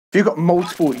If you've got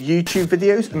multiple YouTube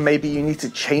videos and maybe you need to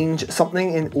change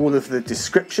something in all of the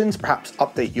descriptions, perhaps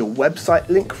update your website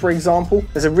link, for example,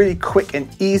 there's a really quick and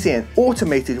easy and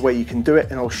automated way you can do it,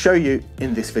 and I'll show you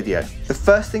in this video. The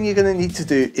first thing you're going to need to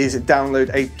do is download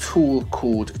a tool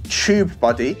called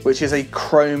tubebuddy, which is a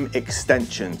Chrome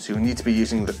extension. So you'll need to be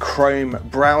using the Chrome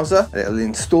browser, and it'll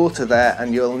install to there,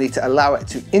 and you'll need to allow it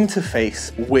to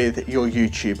interface with your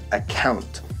YouTube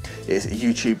account. It's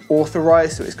YouTube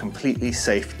authorized, so it's completely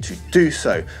safe to do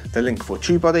so. The link for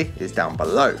tubebuddy is down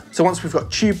below. So once we've got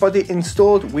tubebuddy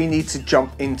installed, we need to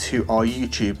jump into our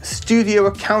YouTube Studio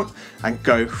account and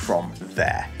go from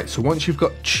there. So once you've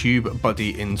got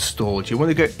tubebuddy installed, you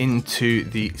want to go into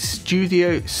the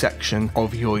Studio section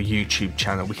of your YouTube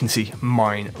channel. We can see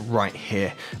mine right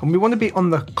here, and we want to be on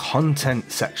the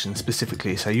content section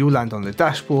specifically. So you'll land on the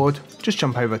dashboard, just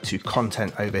jump over to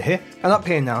content over here, and up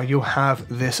here now you'll have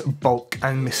this bulk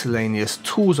and miscellaneous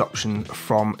tools option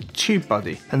from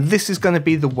tubebuddy, and this is going to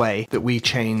be the way that we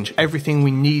change everything we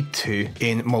need to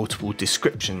in multiple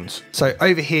descriptions. So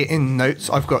over here in notes,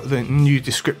 I've got the new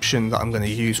description that I'm going to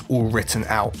use all written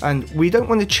out, and we don't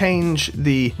want to change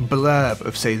the blurb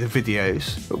of, say, the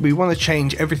videos, but we want to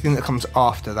change everything that comes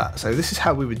after that. So this is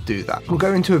how we would do that. We'll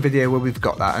go into a video where we've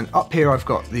got that, and up here I've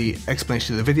got the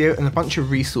explanation of the video and a bunch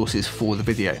of resources for the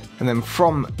video, and then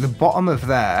from the bottom of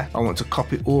there I want to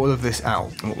copy all of this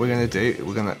out, and what we're going to do,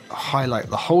 we're going to highlight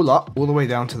the whole lot all the way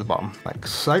down to the bottom like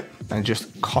so, and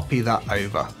just copy that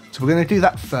over. So we're going to do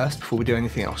that first before we do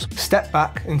anything else. Step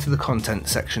back into the content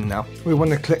section now. We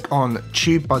want to click on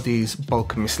tubebuddy's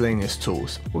bulk and miscellaneous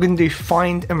tools. We're going to do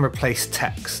find and replace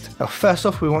text. Now first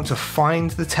off, we want to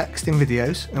find the text in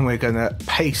videos, and we're going to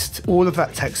paste all of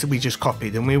that text that we just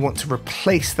copied, and we want to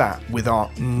replace that with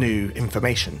our new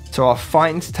information. So our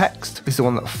find text is the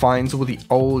one that finds all the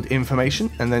old information,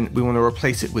 and then we want to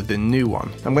replace it with the new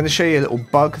one. I'm going to show you a little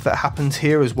bug that happens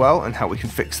here as well and how we can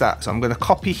fix that. So I'm going to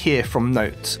copy here from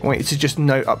notes. I want you to just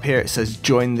note up here, it says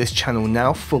join this channel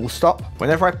now, full stop.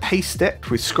 Whenever I paste it,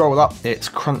 if we scroll up, it's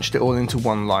crunched it all into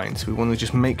one line. So we want to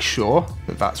just make sure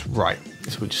that that's right.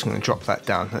 So we're just going to drop that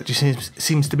down. That just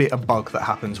seems to be a bug that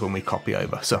happens when we copy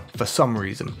over, so for some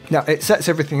reason. Now it sets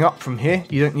everything up from here.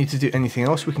 You don't need to do anything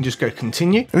else. We can just go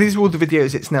continue. And these are all the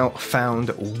videos it's now found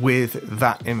with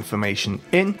that information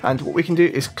in. And what we can do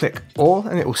is click all,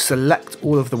 and it will select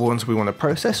all of the ones we want to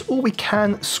process, or we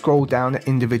can scroll down and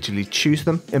individually choose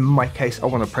them. In my case, I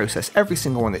want to process every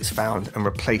single one it's found and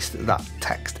replace that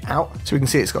text out. So we can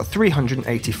see it's got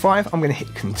 385. I'm going to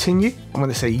hit continue. I'm going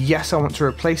to say yes, I want to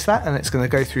replace that, and it's going to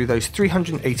go through those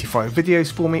 385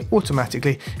 videos for me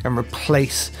automatically and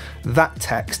replace that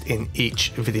text in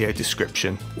each video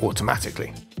description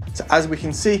automatically. So as we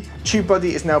can see,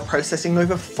 tubebuddy is now processing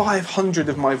over 500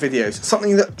 of my videos,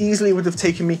 something that easily would have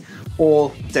taken me all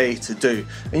day to do.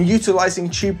 And utilizing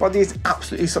tubebuddy is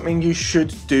absolutely something you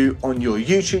should do on your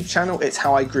YouTube channel. It's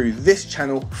how I grew this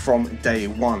channel from day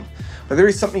one. But there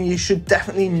is something you should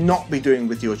definitely not be doing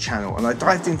with your channel, and I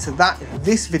dived into that in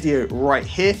this video right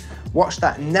here. Watch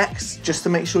that next just to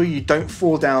make sure you don't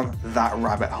fall down that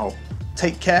rabbit hole.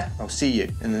 Take care, I'll see you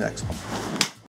in the next one.